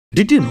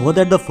Did you know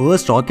that the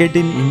first rocket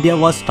in India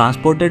was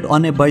transported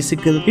on a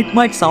bicycle? It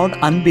might sound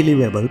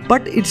unbelievable,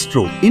 but it's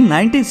true. In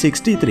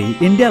 1963,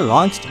 India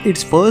launched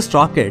its first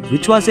rocket,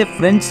 which was a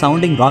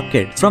French-sounding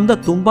rocket, from the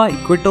Tumba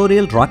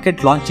Equatorial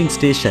Rocket Launching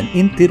Station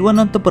in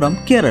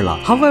Thiruvananthapuram,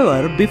 Kerala.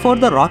 However, before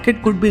the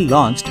rocket could be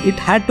launched, it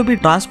had to be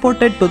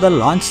transported to the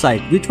launch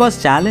site, which was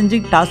a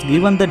challenging task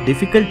given the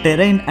difficult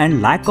terrain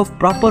and lack of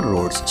proper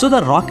roads. So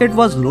the rocket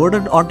was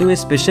loaded onto a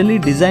specially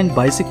designed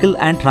bicycle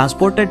and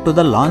transported to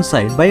the launch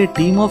site by a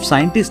team of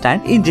scientists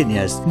and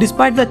engineers.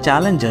 Despite the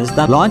challenges,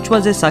 the launch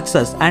was a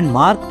success and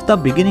marked the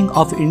beginning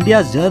of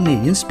India's journey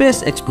in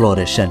space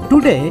exploration.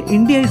 Today,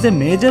 India is a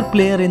major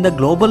player in the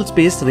global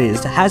space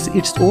race, has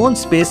its own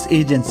space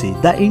agency,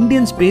 the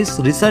Indian Space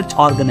Research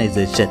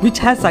Organization, which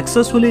has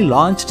successfully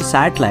launched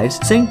satellites,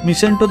 sent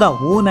missions to the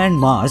Moon and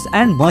Mars,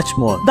 and much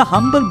more. The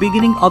humble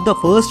beginning of the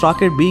first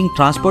rocket being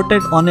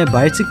transported on a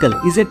bicycle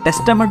is a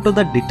testament to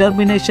the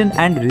determination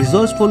and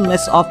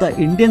resourcefulness of the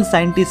Indian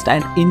scientists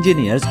and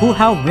engineers who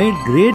have made great